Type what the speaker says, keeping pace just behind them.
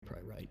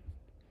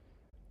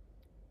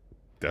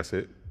That's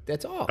it?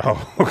 That's all.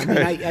 Oh, I mean,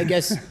 okay.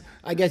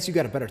 I guess you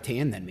got a better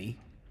tan than me.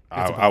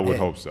 That's I about would it.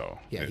 hope so.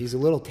 Yeah, he's a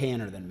little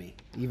tanner than me,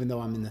 even though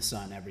I'm in the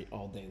sun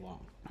all day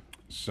long.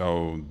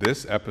 So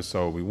this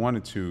episode, we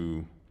wanted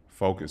to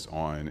focus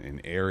on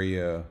an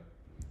area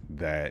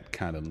that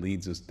kind of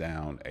leads us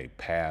down a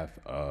path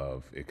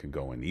of it could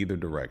go in either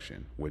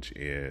direction, which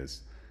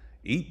is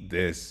eat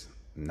this,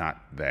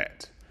 not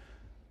that.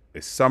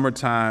 It's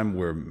summertime.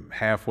 We're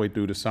halfway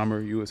through the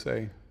summer, you would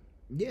say?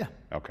 Yeah.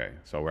 Okay,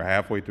 so we're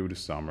halfway through the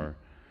summer,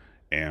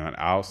 and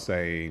I'll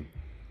say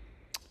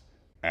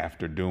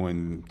after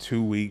doing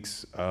 2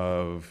 weeks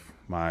of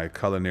my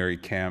culinary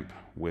camp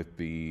with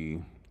the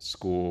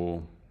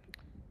school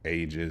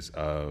ages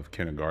of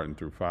kindergarten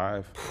through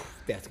 5,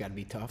 That's got to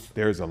be tough.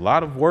 there's a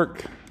lot of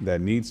work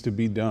that needs to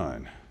be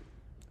done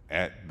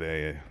at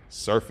the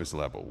surface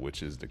level,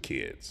 which is the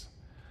kids,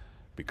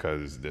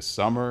 because the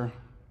summer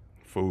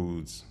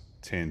foods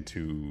tend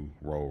to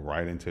roll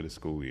right into the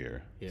school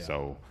year. Yeah.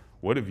 So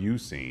what have you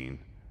seen,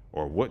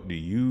 or what do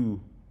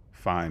you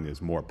find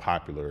is more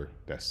popular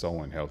that's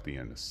so unhealthy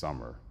in the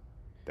summer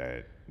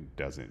that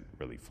doesn't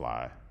really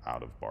fly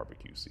out of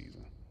barbecue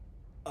season?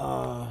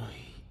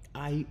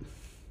 I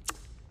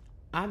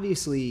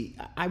obviously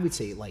I would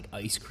say like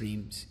ice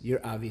creams.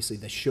 You're obviously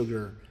the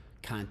sugar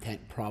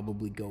content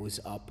probably goes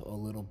up a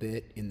little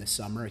bit in the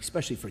summer,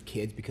 especially for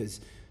kids because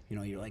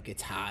you're like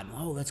it's hot.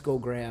 Oh, let's go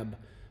grab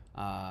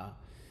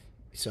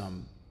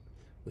some.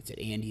 What's it?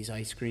 Andy's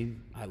ice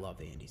cream. I love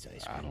Andy's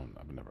ice cream.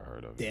 I've never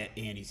heard of it. That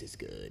Andy's is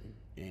good.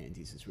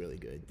 Andy's is really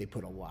good. They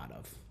put a lot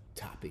of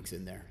toppings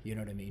in there. You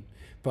know what I mean?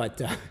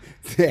 But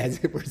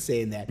as we're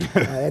saying that,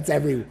 that's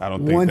every I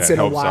don't think once that in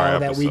a helps our while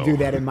that we do episode.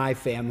 that in my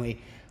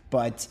family.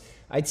 But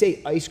I'd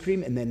say ice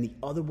cream, and then the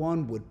other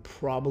one would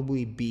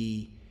probably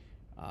be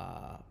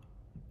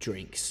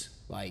drinks.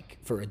 Like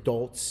for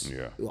adults,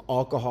 Yeah.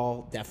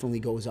 alcohol definitely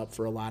goes up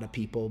for a lot of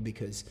people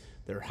because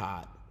they're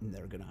hot. And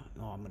they're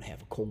I'm gonna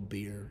have a cold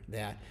beer.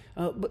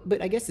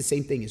 But I guess the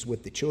same thing is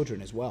with the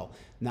children as well.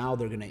 Now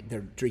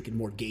they're drinking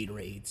more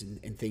Gatorades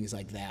and things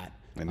like that.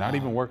 And not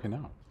even working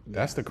out.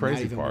 That's the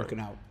crazy Not even part. working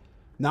out.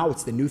 Now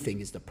it's the new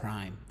thing is the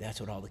Prime. That's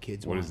what all the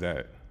kids What want. is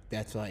that?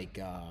 That's like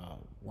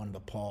one of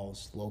the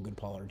Pauls, Logan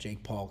Paul or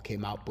Jake Paul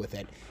came out with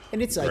it,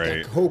 and it's like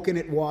Right. a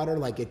coconut water,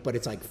 but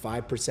it's like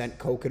 5%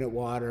 coconut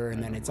water,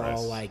 and then it's all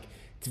rest. like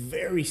it's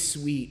very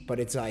sweet, but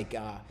it's like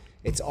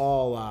it's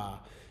all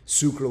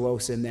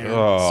sucralose in there.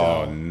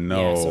 Oh, so,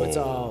 no. Yeah, so it's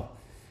all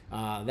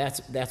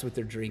that's what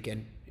they're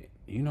drinking.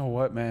 You know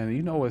what, man?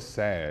 You know what's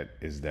sad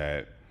is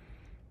that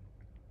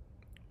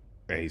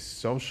a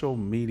social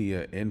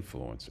media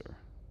influencer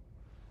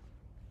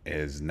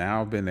has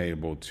now been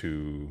able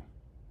to,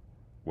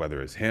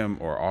 whether it's him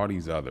or all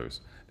these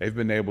others, they've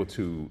been able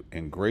to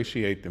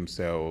ingratiate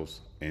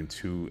themselves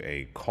into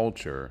a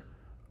culture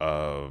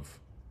of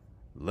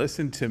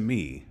listen to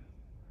me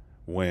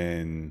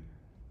when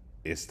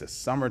it's the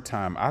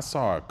summertime. I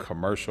saw a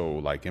commercial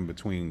like in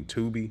between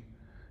Tubi.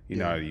 You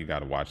know, you got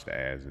to watch the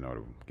ads in order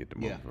to get the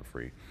movie for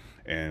free.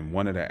 And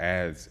one of the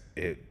ads,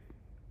 it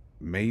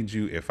made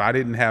you, if I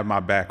didn't have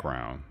my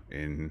background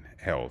in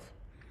health,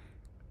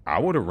 I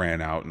would have ran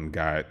out and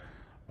got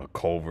a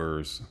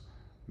Culver's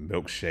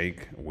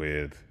milkshake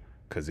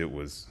because it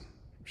was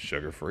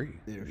sugar free.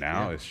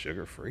 Now it's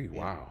sugar free.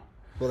 Wow.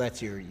 Well,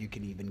 that's you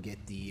can even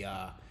get the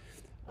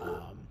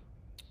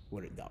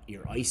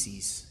your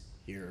ices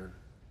here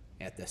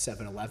at the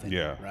 7-Eleven,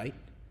 Yeah. right?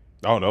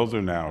 Oh, those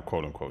are now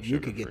quote unquote sugar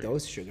You could get free.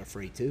 those sugar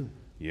free too.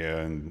 Yeah,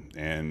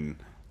 and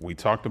we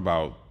talked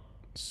about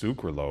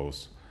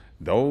sucralose.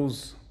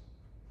 Those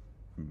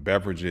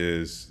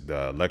beverages,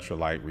 the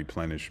electrolyte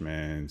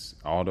replenishments,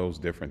 all those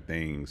different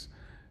things,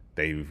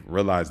 they've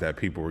realized that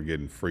people were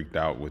getting freaked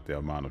out with the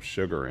amount of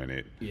sugar in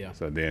it. Yeah.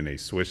 So then they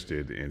switched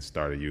it and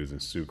started using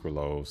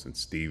sucralose and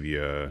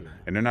stevia.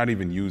 And they're not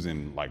even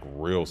using like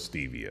real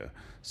stevia.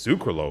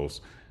 Sucralose,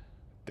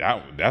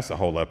 that's a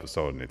whole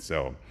episode in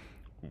itself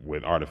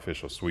with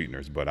artificial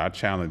sweeteners. But I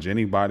challenge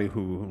anybody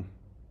who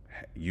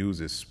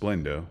uses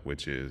Splenda,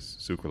 which is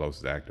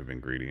sucralose's active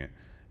ingredient,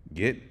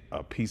 get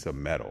a piece of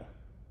metal,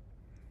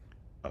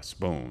 a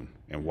spoon,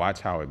 and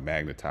watch how it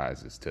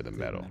magnetizes to the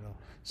metal.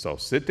 So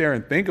sit there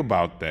and think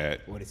about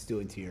that. What it's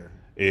doing to your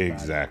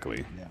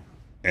Exactly. Yeah.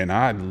 And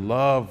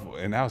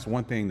that was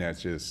one thing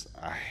that's just,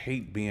 I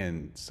hate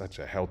being such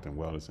a health and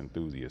wellness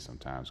enthusiast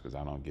sometimes because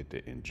I don't get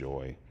to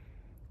enjoy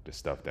the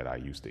stuff that I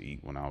used to eat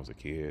when I was a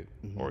kid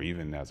or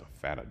even as a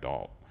fat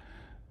adult.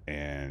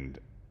 And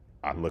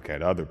I look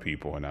at other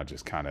people and I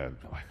just kind of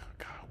like, oh,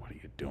 God, what are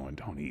you doing?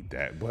 Don't eat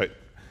that. But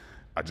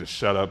I just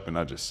shut up and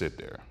I just sit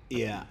there.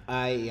 Yeah,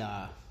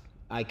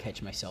 I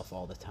catch myself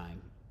all the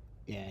time,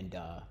 and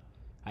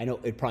I know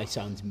it probably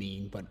sounds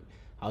mean, but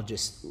I'll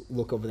just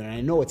look over there, and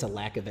I know it's a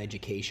lack of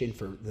education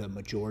for the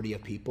majority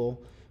of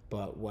people.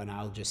 But when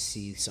I'll just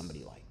see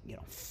somebody like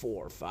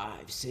 400,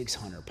 500,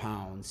 600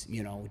 pounds,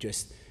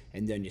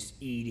 and then just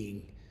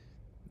eating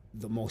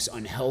the most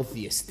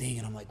unhealthiest thing,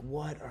 and I'm like,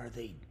 what are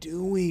they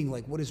doing?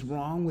 Like, what is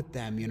wrong with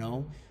them?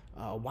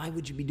 Why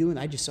would you be doing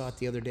that? I just saw it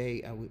the other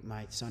day.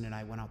 My son and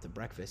I went out to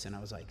breakfast, and I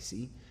was like,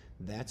 see,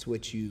 that's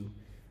what you're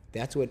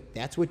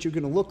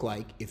going to look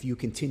like if you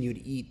continue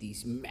to eat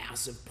these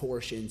massive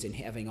portions and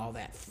having all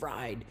that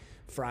fried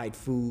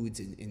foods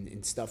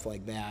and stuff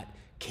like that,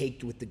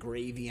 caked with the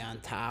gravy on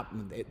top.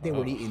 And they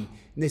were eating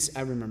this.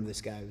 I remember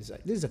this guy was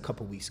like, this is a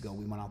couple weeks ago.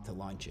 We went out to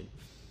lunch and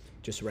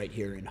just right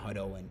here in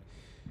Hutto, and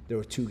there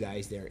were two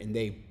guys there, and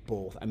they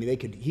both, I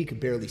mean, he could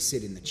barely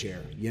sit in the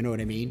chair. You know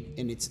what I mean?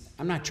 And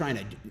I'm not trying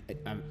to,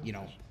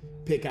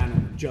 pick on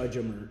him or judge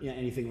him or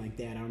anything like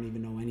that. I don't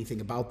even know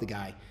anything about the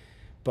guy.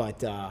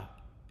 But,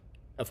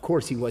 of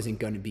course, he wasn't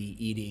going to be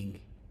eating,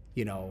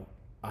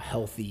 a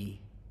healthy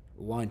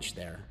lunch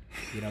there.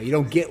 You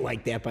don't get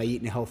like that by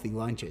eating healthy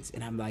lunches.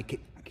 And I'm like,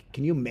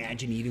 can you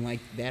imagine eating like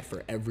that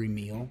for every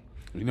meal?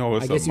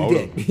 It's I guess you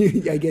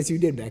did. I guess you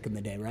did back in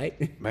the day,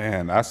 right?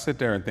 Man, I sit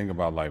there and think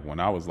about like when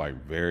I was like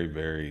very,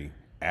 very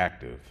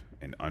active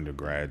in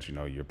undergrad,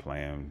 you're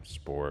playing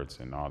sports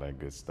and all that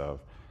good stuff.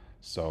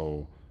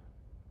 So,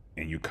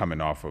 and you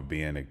coming off of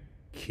being a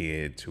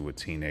kid to a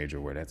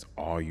teenager where that's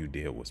all you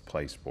did was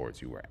play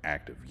sports. You were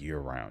active year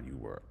round. You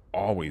were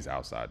always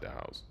outside the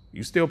house.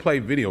 You still play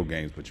video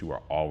games, but you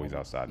were always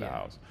outside the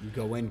house. You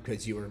go in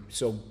because you were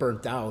so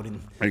burnt out.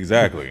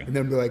 Exactly. And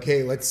then be like,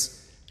 hey,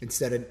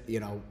 instead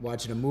of,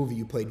 watching a movie,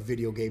 you played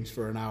video games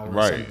for an hour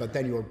or something, but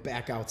then you were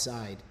back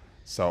outside.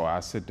 So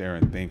I sit there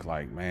and think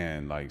like,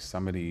 man, like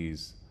some of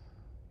these,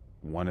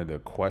 one of the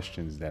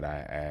questions that I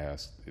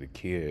asked the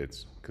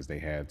kids, because they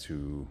had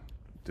to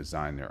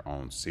design their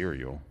own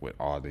cereal with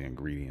all the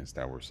ingredients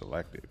that were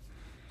selected.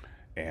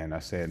 And I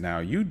said, now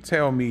you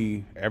tell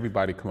me,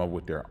 everybody come up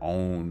with their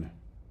own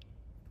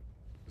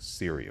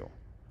cereal,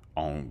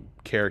 own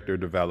character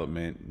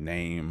development,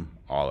 name,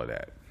 all of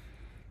that.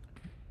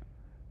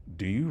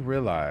 Do you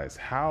realize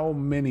how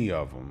many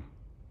of them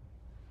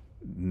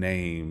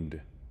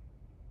named,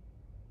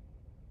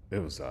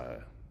 what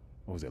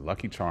was it?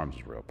 Lucky Charms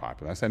was real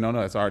popular. I said, no,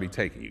 it's already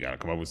taken. You got to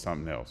come up with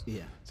something else.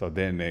 Yeah. So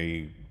then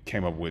they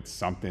came up with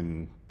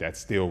something that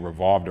still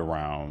revolved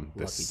around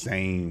the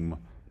same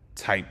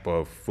type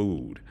of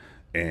food.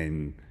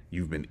 And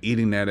you've been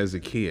eating that as a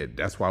kid.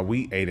 That's why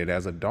we ate it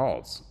as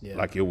adults. Yeah.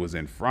 Like it was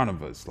in front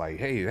of us. Like,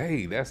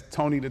 hey, that's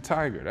Tony the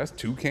Tiger. That's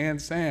Toucan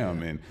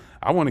Sam. Yeah. And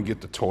I want to get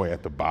the toy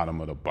at the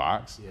bottom of the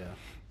box. Yeah.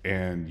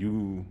 And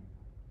you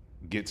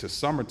get to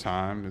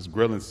summertime, it's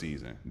grilling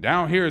season.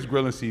 Down here it's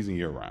grilling season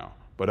year round.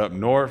 But up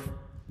north,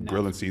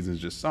 grilling season is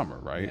just summer,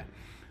 right? Yeah.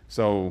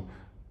 So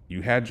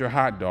you had your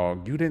hot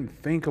dog. You didn't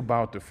think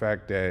about the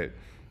fact that,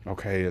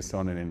 okay, it's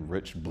on an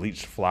enriched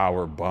bleached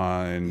flour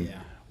bun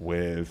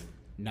with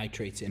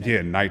nitrates in it.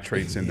 Yeah,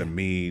 nitrates in the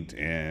meat,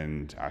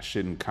 and I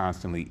shouldn't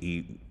constantly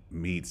eat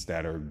meats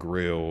that are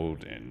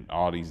grilled and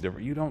all these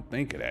different. You don't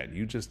think of that.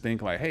 You just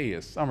think like, hey,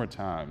 it's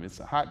summertime.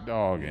 It's a hot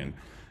dog, and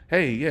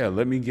hey,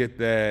 let me get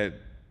that.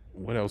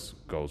 What else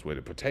goes with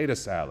it? Potato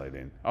salad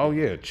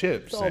and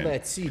chips. All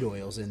that seed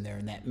oils in there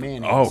and that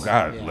mayonnaise. Oh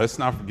God, let's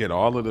not forget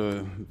all of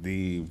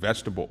the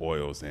vegetable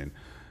oils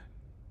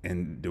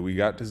and do we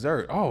got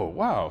dessert? Oh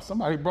wow,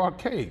 somebody brought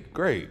cake.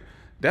 Great,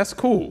 that's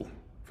cool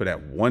for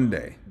that one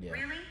day. Yeah.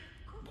 Really?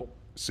 Cool.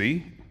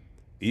 See,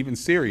 even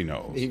Siri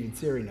knows. Even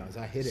Siri knows.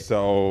 I hit it.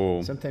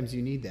 So sometimes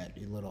you need that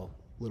little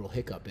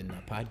hiccup in the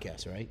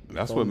podcast, right?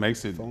 That's what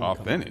makes it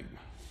authentic.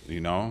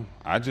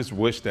 I just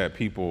wish that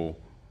people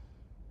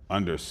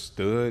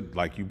understood,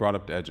 like you brought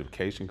up the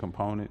education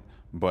component,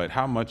 but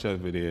how much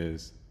of it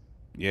is,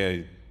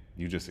 you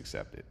just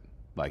accept it.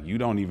 Like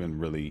you ain't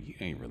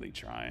really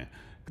trying.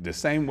 The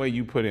same way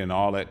you put in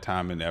all that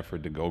time and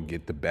effort to go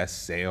get the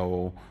best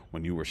sale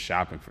when you were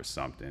shopping for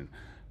something,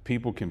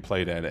 people can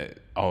play that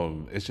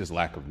it's just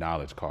lack of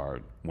knowledge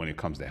card when it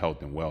comes to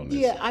health and wellness.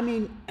 Yeah, I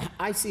mean,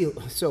 I see,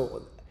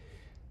 so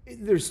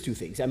there's two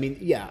things. I mean,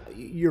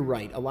 you're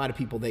right. A lot of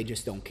people, they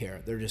just don't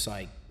care. They're just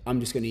like, I'm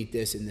just going to eat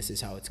this, and this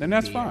is how it's going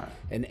to be. And that's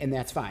fine. And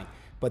that's fine.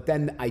 But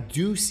then I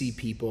do see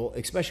people,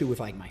 especially with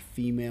like my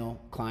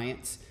female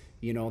clients,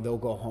 they'll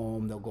go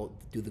home, they'll go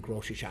do the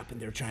grocery shopping,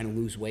 they're trying to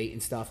lose weight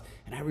and stuff.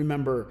 And I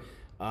remember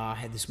I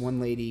had this one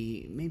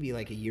lady maybe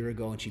like a year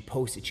ago, and she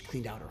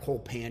cleaned out her whole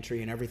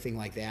pantry and everything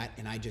like that.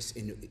 And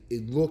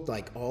it looked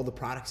like all the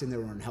products in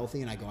there were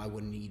unhealthy. And I go, I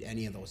wouldn't eat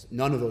any of those.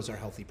 None of those are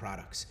healthy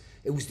products.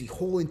 It was the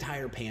whole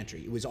entire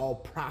pantry. It was all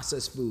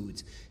processed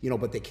foods,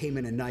 but they came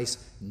in a nice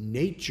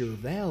Nature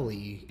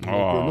Valley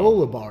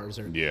granola bars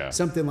or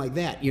something like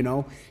that.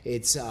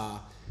 It's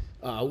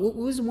what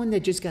was the one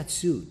that just got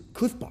sued?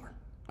 Cliff Bar.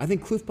 I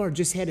think Cliff Bar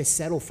just had to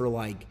settle for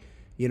like,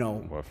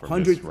 for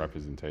hundreds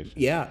misrepresentation.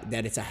 Yeah,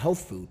 that it's a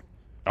health food.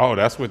 Oh,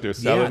 that's what they're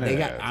selling.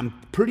 Yeah, I'm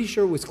pretty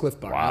sure it was Cliff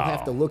Bar. Wow. I'll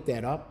have to look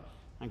that up.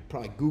 I can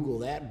probably Google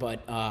that,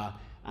 but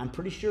I'm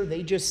pretty sure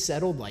they just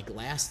settled like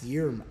last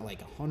year,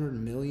 like $100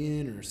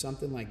 million or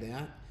something like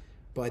that.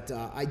 But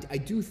I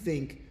do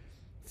think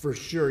for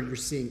sure you're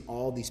seeing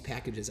all these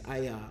packages.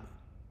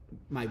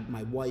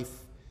 My wife,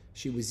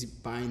 she was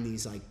buying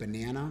these like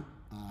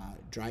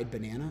dried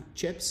banana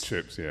chips.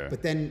 Yeah.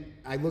 But then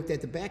I looked at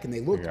the back and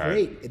they looked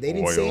great. They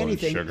didn't say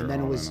anything, and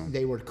then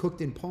they were cooked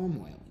in palm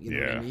oil. You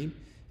know what I mean?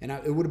 and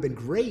it would have been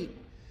great.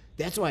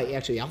 That's why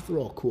actually I'll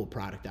throw a cool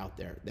product out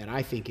there that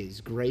I think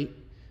is great.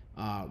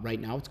 Right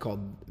now it's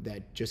called,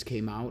 that just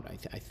came out,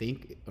 I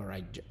think, or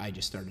I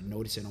just started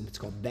noticing them. It's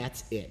called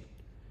That's It.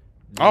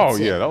 Oh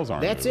yeah, those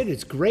aren't. That's new. it.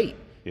 It's great.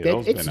 Yeah,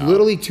 those it's been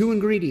literally 2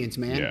 ingredients,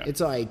 man. Yeah.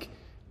 It's like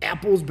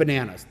apples,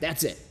 bananas.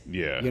 That's it.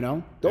 Yeah. You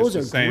know, It's those the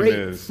are same great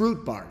as-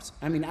 fruit bars.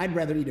 I mean, I'd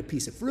rather eat a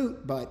piece of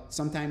fruit, but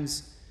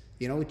sometimes,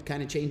 you know, it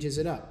kind of changes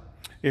it up.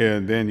 Yeah,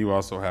 and then you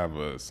also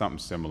have something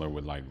similar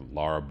with like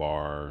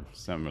Larabar,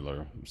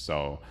 similar.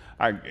 So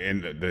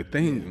and the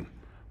thing,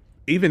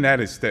 even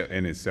that is step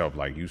in itself.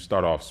 Like you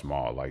start off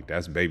small, like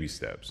that's baby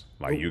steps.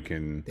 Like you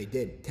can. They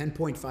did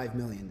 10.5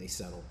 million. They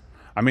settled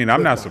I mean,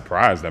 I'm not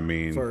surprised. I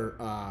mean,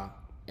 for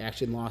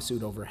action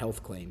lawsuit over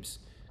health claims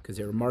because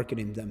they were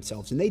marketing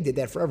themselves, and they did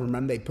that forever.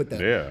 Remember, they put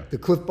the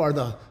Cliff Bar.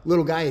 The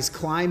little guy is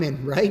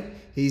climbing, right?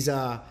 He's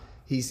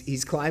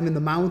climbing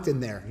the mountain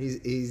there.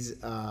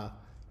 He's a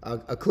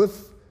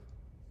cliff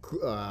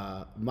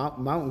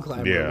mountain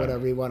climber, Yeah. or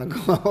whatever you want to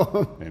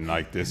call him. and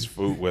like this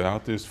food,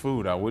 without this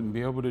food, I wouldn't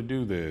be able to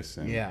do this.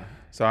 And Yeah.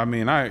 So I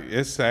mean,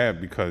 it's sad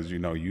because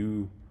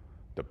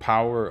the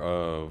power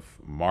of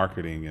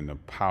marketing and the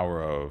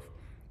power of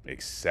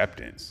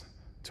acceptance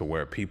to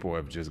where people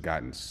have just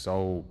gotten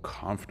so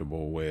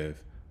comfortable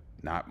with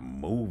not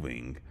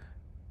moving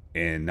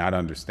and not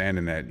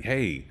understanding that,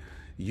 hey,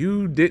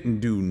 you didn't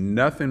do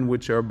nothing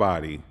with your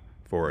body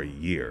for a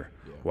year.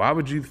 Yeah. Why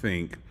would you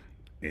think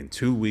in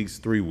 2 weeks,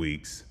 3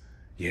 weeks,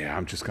 yeah,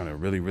 I'm just gonna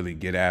really, really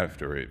get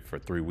after it for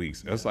 3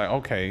 weeks? It's like,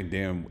 okay,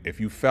 then if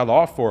you fell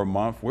off for a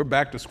month, we're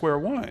back to square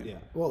one. Yeah.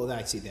 Well,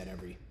 I see that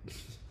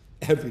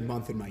every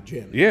month in my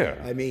gym. Yeah.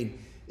 I mean,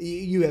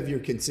 you have your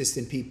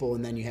consistent people,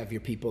 and then you have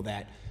your people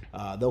that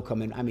they'll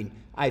come in. I mean,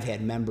 I've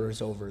had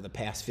members over the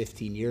past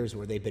 15 years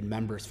where they've been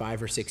members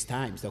 5 or 6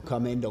 times. They'll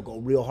come in, they'll go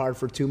real hard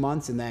for 2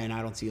 months, and then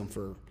I don't see them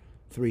for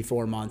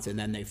 3-4 months, and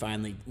then they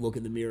finally look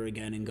in the mirror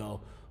again and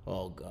go,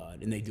 oh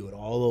God, and they do it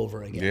all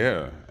over again.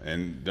 Yeah,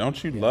 and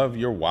don't you love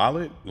your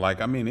wallet? Like,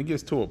 I mean, it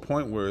gets to a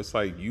point where it's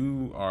like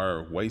you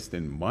are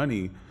wasting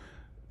money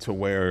to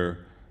where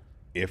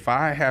if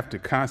I have to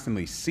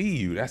constantly see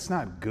you, that's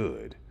not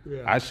good.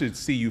 Yeah. I should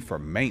see you for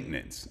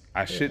maintenance.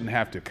 I shouldn't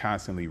have to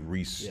constantly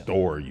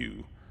restore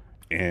you.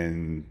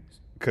 And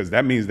because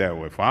that means that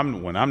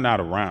when I'm not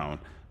around,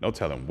 no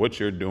telling what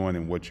you're doing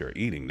and what you're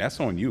eating. That's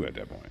on you at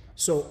that point.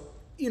 So,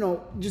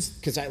 just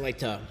because I like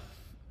to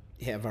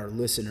have our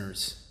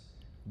listeners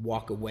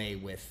walk away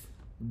with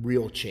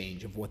real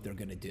change of what they're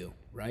going to do,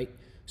 right?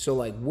 So,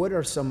 like, what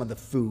are some of the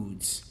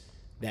foods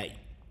that,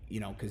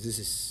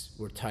 because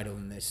we're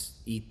titling this,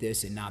 Eat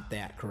This and Not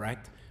That,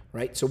 correct?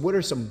 Right? So what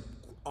are some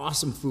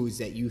awesome foods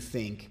that you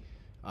think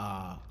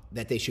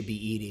that they should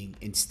be eating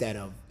instead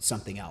of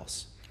something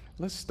else?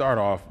 Let's start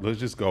off, let's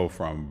just go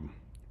from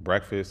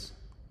breakfast.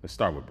 Let's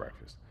start with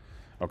breakfast.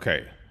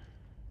 Okay.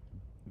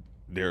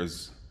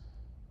 It's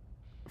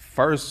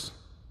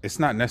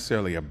not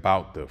necessarily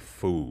about the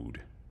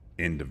food,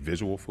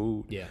 individual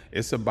food. Yeah.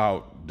 It's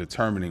about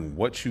determining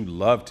what you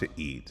love to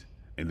eat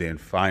and then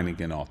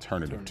finding an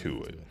alternative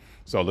to it.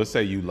 So let's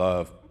say you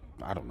love,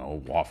 I don't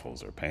know,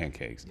 waffles or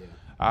pancakes. Yeah.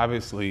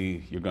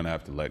 Obviously, you're going to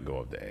have to let go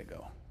of the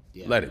Eggo.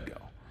 Yeah. Let it go.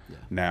 Yeah.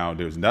 Now,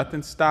 there's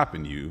nothing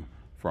stopping you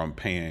from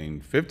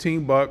paying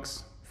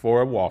 $15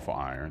 for a waffle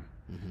iron,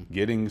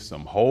 getting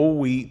some whole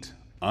wheat,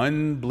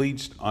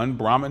 unbleached,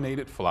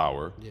 unbrominated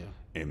flour,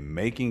 and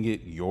making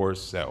it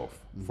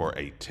yourself for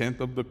 1/10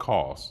 of the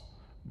cost,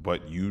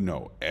 but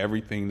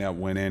everything that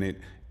went in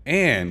it,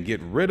 and get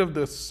rid of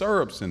the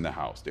syrups in the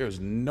house. There's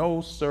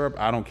no syrup.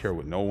 I don't care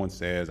what no one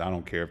says. I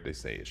don't care if they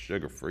say it's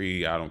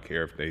sugar-free. I don't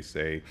care if they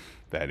say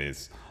that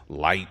it's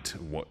light.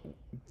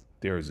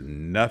 There's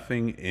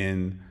nothing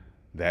in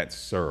that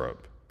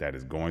syrup that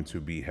is going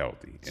to be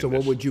healthy. So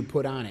what would you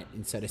put on it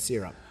instead of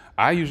syrup?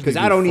 I usually because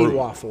I don't eat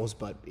waffles,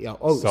 but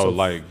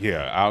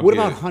what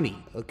about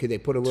honey? Could they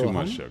put a little too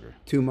much honey? Sugar?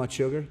 Too much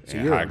sugar. So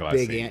and you're high a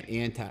big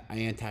glycemic.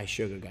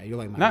 anti-sugar guy. You're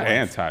like my not wife.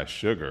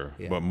 Anti-sugar,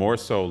 but more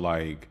so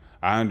like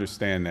I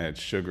understand that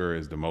sugar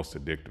is the most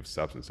addictive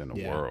substance in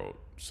the world.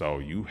 So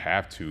you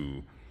have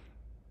to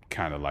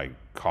kind of like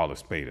call a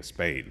spade a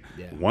spade.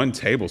 Yeah. 1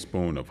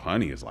 tablespoon of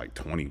honey is like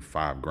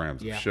 25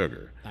 grams of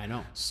sugar. I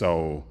know.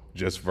 So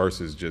just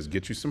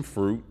get you some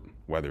fruit,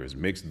 whether it's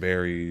mixed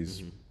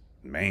berries,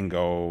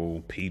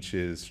 mango,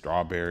 peaches,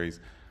 strawberries,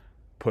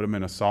 put them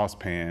in a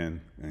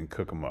saucepan and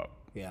cook them up.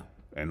 Yeah.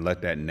 And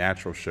let that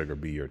natural sugar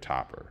be your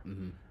topper.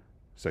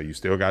 So you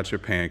still got your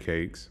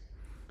pancakes.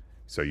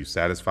 So you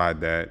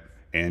satisfied that,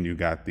 and you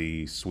got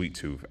the sweet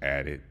tooth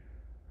added.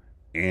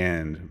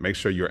 And make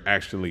sure you're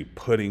actually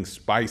putting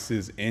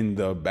spices in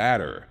the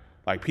batter.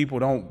 Like people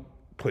don't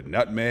put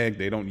nutmeg,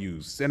 they don't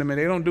use cinnamon,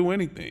 they don't do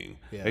anything.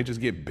 Yeah. They just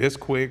get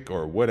Bisquick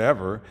or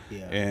whatever.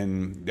 Yeah.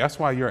 And that's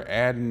why you're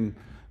adding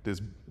this,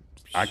 sugar,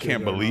 I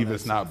can't believe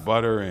it's not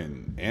butter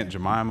and Aunt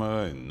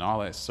Jemima and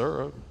all that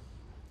syrup.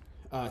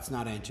 It's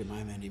not Aunt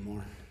Jemima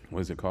anymore. What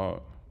is it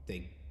called?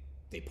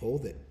 They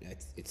pulled it.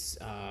 It's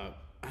I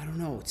don't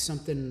know. It's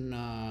something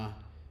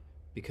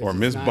because or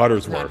Miss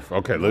Buttersworth.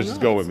 Okay, let's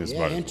just go with Miss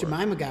Buttersworth. Aunt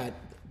Jemima got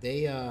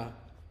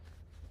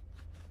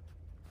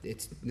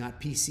it's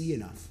not PC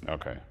enough.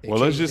 Okay. They Well,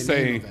 let's changed just the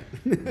say name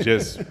of it.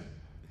 just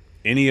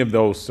any of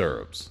those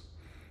syrups.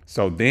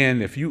 So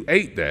then if you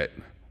ate that,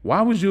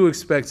 why would you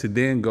expect to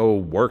then go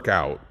work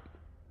out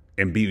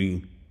and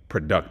be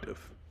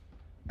productive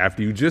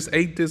after you just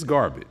ate this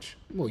garbage?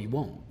 Well, you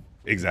won't.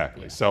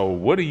 Exactly. So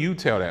what do you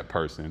tell that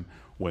person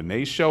when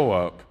they show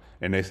up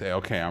and they say,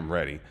 okay, I'm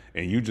ready,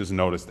 and you just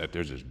notice that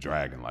they're just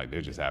dragging, like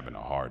they're just having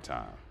a hard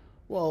time?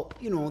 Well,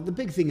 the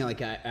big thing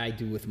like I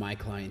do with my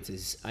clients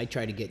is I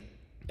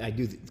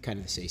do kind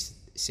of the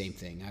same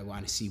thing. I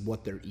want to see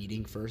what they're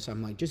eating first.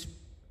 I'm like, just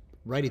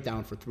write it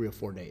down for 3 or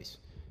 4 days.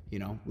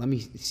 Let me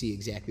see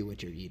exactly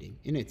what you're eating.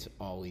 And it's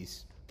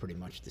always pretty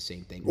much the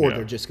same thing. Or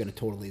they're just going to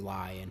totally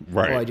lie and,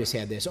 right. Oh, I just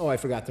had this. Oh, I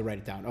forgot to write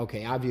it down.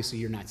 Okay, obviously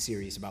you're not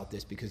serious about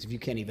this, because if you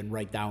can't even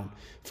write down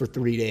for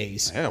 3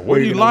 days. Yeah, what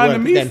are you lying to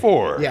me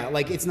for? Yeah,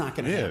 like it's not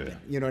going to happen.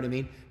 You know what I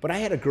mean? But I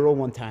had a girl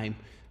one time,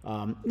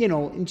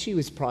 and she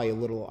was probably a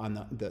little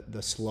on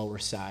the slower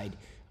side.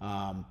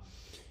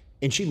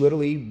 And she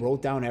literally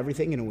wrote down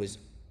everything, and it was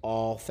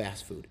all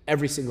fast food,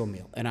 every single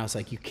meal. And I was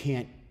like, you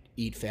can't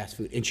eat fast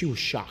food. And she was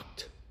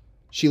shocked.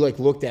 She like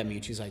looked at me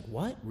and she's like,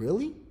 what,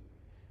 really?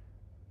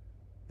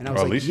 And I was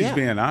Well, like, at least she's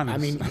being honest. I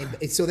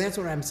mean, so that's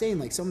what I'm saying.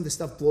 Like some of the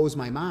stuff blows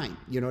my mind.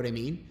 You know what I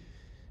mean?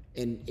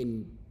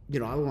 And I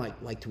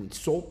don't like to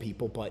insult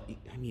people, but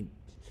I mean,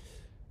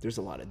 there's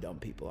a lot of dumb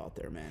people out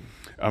there, man.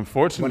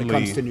 Unfortunately, when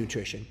it comes to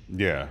nutrition.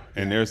 Yeah,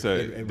 and there's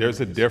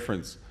a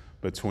difference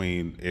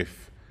between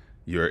if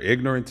you're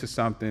ignorant to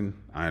something,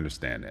 I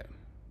understand that.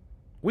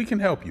 We can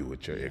help you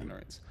with your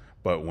ignorance.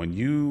 But when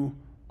you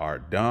are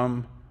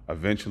dumb,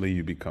 eventually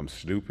you become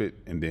stupid,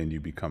 and then you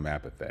become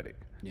apathetic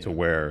to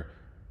where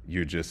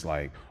you're just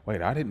like,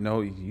 wait, I didn't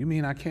know. You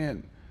mean I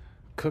can't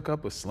cook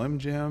up a Slim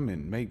Jim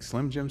and make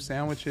Slim Jim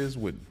sandwiches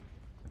with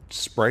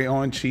spray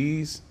on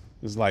cheese?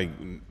 It's like,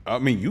 I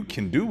mean, you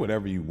can do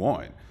whatever you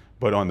want,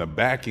 but on the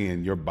back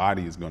end, your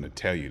body is going to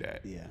tell you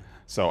that. Yeah.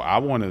 So I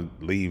want to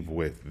leave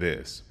with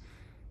this.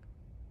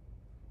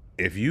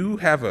 If you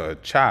have a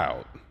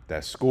child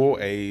that's school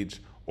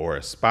age or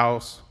a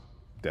spouse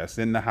that's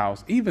in the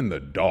house, even the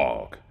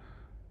dog,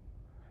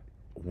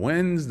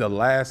 when's the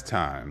last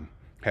time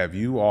have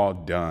you all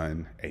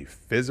done a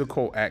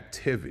physical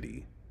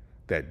activity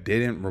that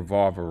didn't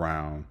revolve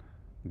around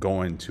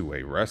going to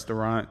a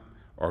restaurant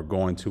or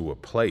going to a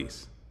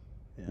place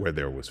where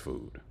there was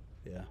food?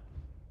 Yeah.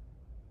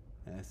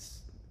 That's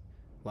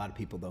a lot of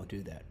people don't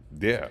do that.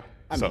 Yeah.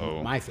 I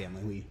mean, my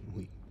family,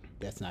 we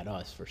that's not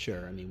us for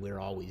sure. I mean, we're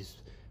always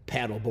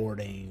paddle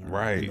boarding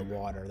or in the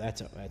water.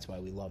 That's why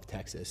we love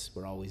Texas.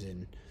 We're always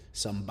in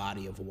some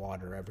body of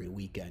water every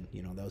weekend.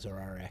 Those are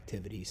our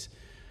activities.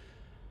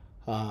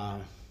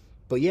 But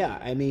yeah,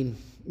 I mean,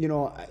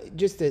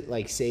 just to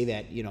like say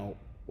that,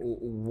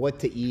 what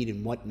to eat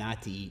and what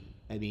not to eat.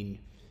 I mean,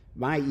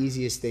 my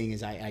easiest thing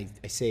is I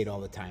say it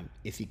all the time.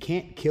 If you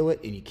can't kill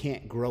it and you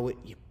can't grow it,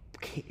 you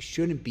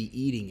shouldn't be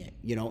eating it.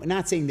 And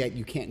not saying that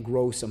you can't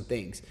grow some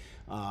things,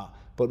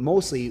 but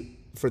mostly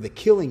for the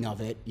killing of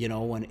it.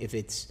 When if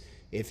it's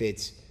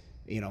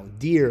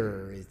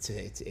deer,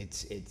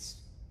 it's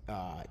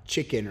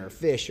chicken or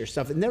fish or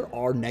stuff, and there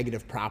are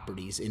negative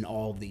properties in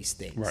all of these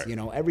things.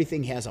 Right.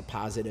 Everything has a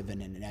positive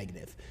and a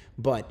negative,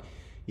 but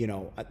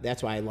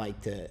that's why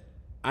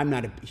I'm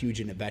not huge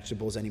into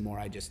vegetables anymore.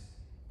 I just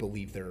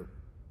believe they're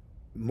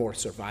more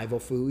survival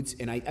foods,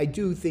 and I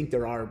do think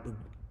there are,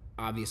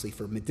 obviously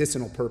for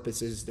medicinal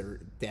purposes,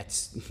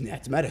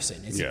 that's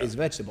medicine. It's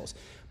vegetables,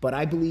 but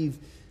I believe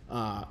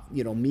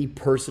me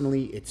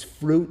personally, it's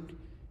fruit,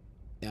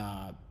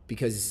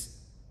 because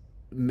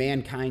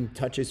mankind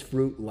touches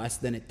fruit less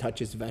than it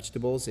touches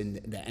vegetables, and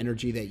the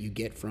energy that you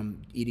get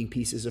from eating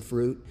pieces of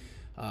fruit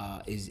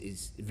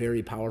is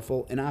very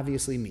powerful, and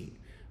obviously meat.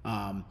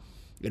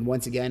 And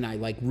once again, I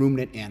like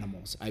ruminant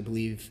animals. I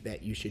believe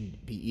that you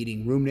should be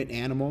eating ruminant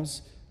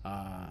animals,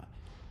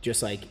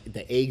 just like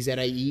the eggs that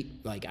I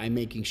eat. Like, I'm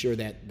making sure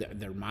that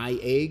they're my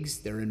eggs.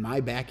 They're in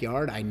my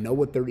backyard. I know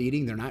what they're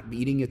eating. They're not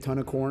eating a ton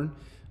of corn.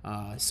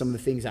 Some of the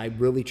things I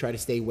really try to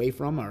stay away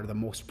from are the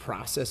most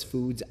processed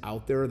foods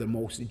out there, the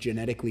most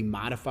genetically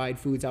modified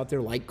foods out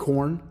there, like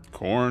corn.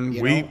 Corn,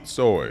 wheat,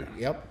 soy.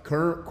 Yep,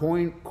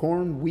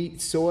 corn,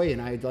 wheat, soy, and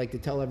I'd like to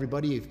tell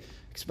everybody,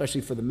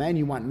 especially for the men,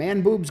 you want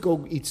man boobs,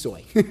 go eat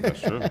soy.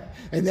 That's true.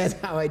 And that's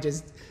how I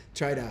just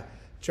try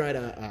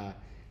to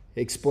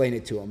explain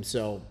it to them.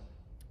 So,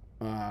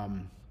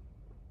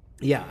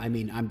 yeah, I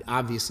mean, I'm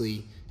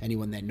obviously,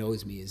 anyone that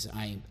knows me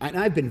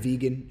I've been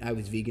vegan. I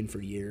was vegan for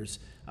years,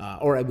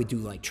 or I would do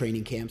like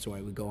training camps where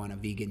I would go on a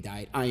vegan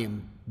diet. I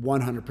am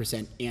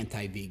 100%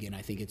 anti-vegan.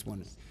 I think it's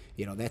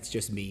that's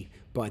just me.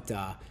 But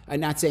I'm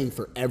not saying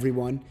for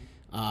everyone.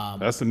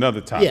 That's another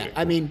topic. Yeah,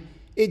 I mean,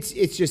 it's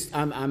just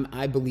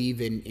I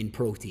believe in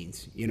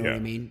proteins. You know what I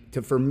mean?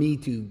 For me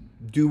to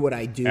do what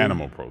I do.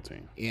 Animal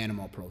protein.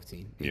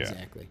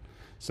 Exactly.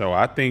 So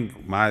I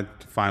think my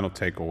final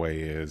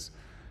takeaway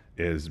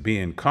is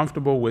being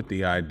comfortable with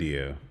the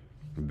idea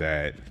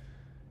that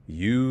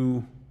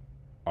you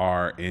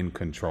are in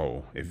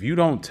control. If you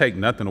don't take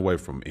nothing away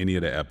from any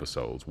of the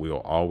episodes, we'll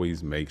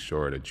always make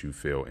sure that you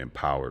feel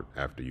empowered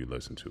after you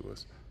listen to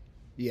us.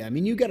 Yeah, I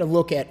mean, you got to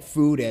look at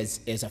food as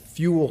a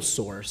fuel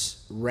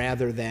source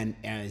rather than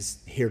as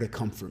here to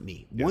comfort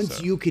me. Once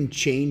sir. you can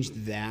change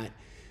that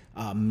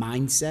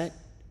mindset,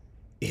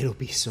 it'll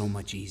be so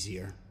much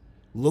easier.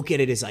 Look at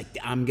it as like,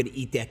 I'm going to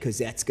eat that because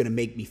that's going to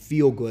make me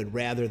feel good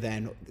rather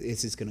than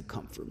this is going to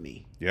comfort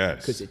me.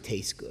 Yes. Because it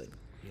tastes good,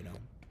 you know.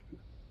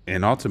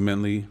 And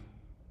ultimately,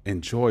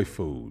 enjoy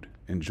food,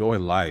 enjoy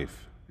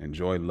life,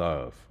 enjoy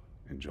love,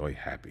 enjoy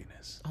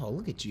happiness. Oh,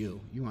 look at you.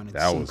 You want to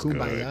That sing was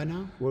Kumbaya good.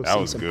 now? We'll That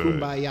sing was some good.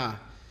 Kumbaya.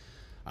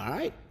 All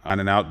right. On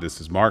and out,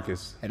 this is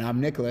Marcus, And I'm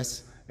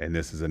Nicholas. and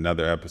this is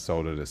another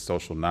episode of the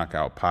Social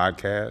Knockout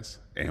Podcast,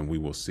 and we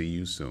will see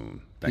you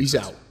soon. Thanks Peace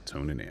for out.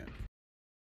 tuning in.